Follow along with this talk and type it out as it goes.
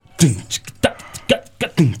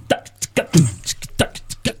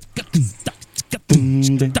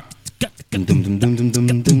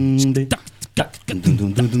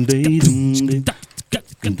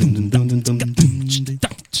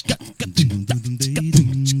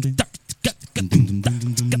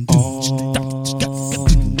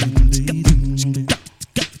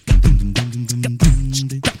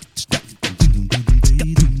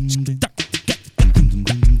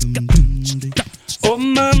Ô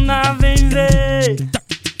mana, vem ver,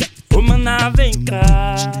 ô mana, vem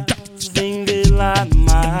cá, vem ver lá no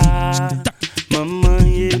mar,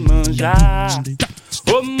 mamãe e manjar.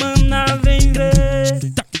 Ô mana, vem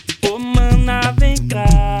ver, ô mana, vem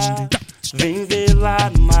cá, vem ver lá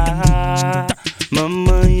no mar,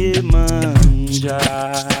 mamãe e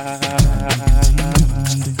manjar,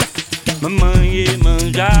 mamãe e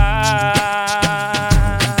manjar,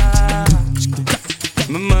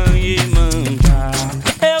 mamãe e manjar.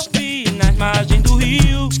 Eu vi nas margens do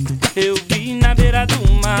rio, eu vi na beira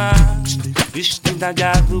do mar, vestida de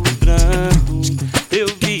azul branco, eu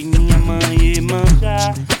vi minha mãe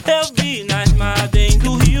manjar. Eu vi nas margens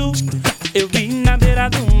do rio, eu vi na beira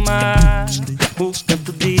do mar, o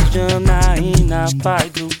canto de Janaína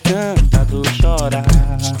faz o cantador chorar.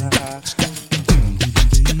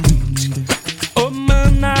 Ô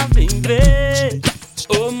mana, vem ver,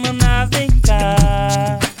 ô mana, vem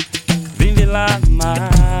cá, vem ver lá no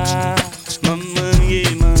mar, mamãe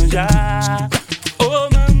e manjar. Ô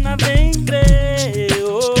mana, vem ver,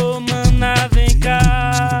 ô mana, vem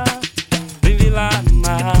cá, vem ver lá no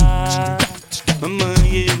mar,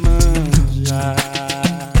 mamãe e manjar.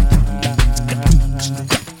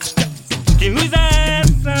 Que luz é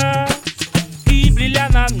essa que brilha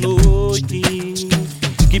na noite?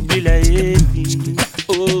 Que brilha esse,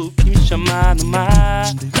 oh, que me chama no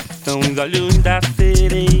mar? São os olhos da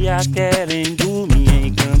sereia querendo me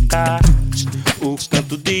encantar. O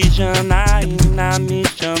canto de Janaína me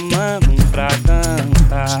chamando pra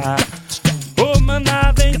cantar. Ô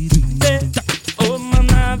mana, vem ver, ô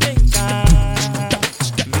mana, vem cá,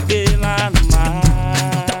 viver lá no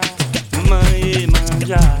mar, mãe e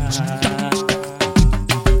manjar.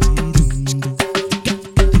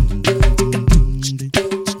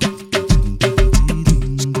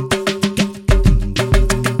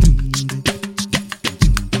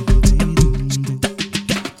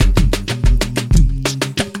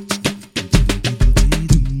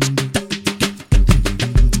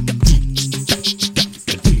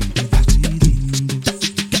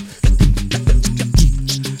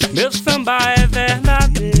 Meu samba é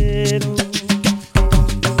verdadeiro,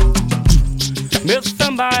 meu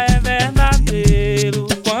samba é verdadeiro.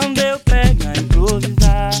 Quando eu pego a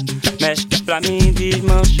improvisar, mexe pra mim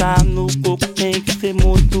desmanchar no coco, tem que ser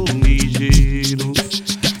muito ligeiro.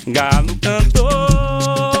 Galo cantou,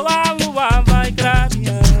 a lua vai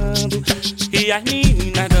clareando e as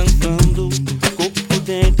meninas dançando, coco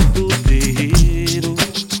dentro do terreiro.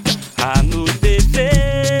 Anoiteceu,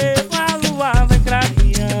 a lua vai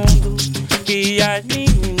clareando e as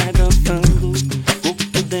meninas dançando,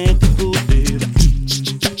 coco dentro do terreiro.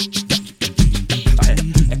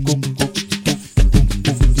 É coco, coco, coco,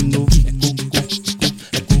 coco de novo. É coco, coco,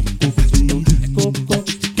 coco de novo. É coco, coco,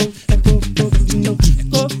 é coco, coco de novo. É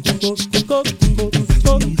coco, coco, coco, coco,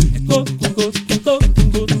 é coco, coco, coco,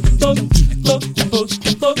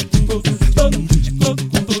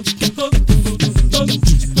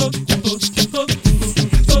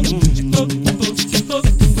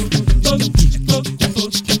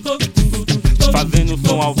 fazendo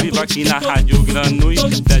som ao vivo aqui na Rádio Grenouille.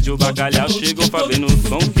 Sergio Bacalhau chegou fazendo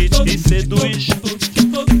som que te seduz,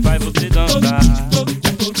 faz você dançar,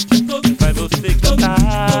 faz você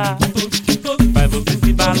cantar, faz você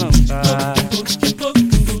se balançar.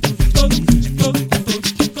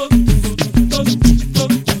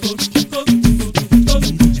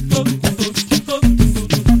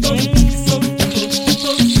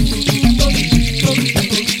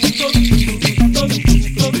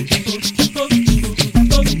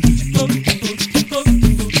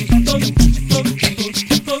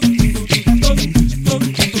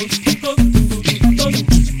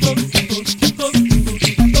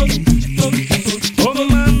 Ô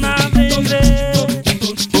mana, vem ver,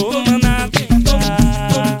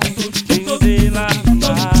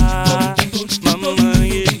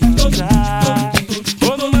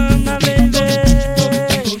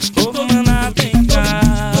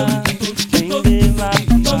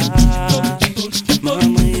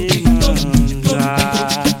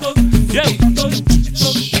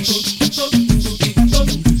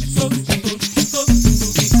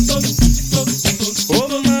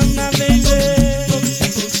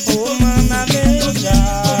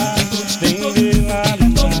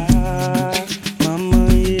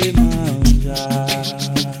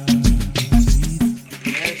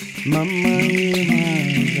 mamãe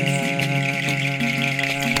manja.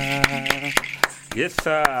 Yes,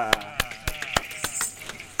 sir.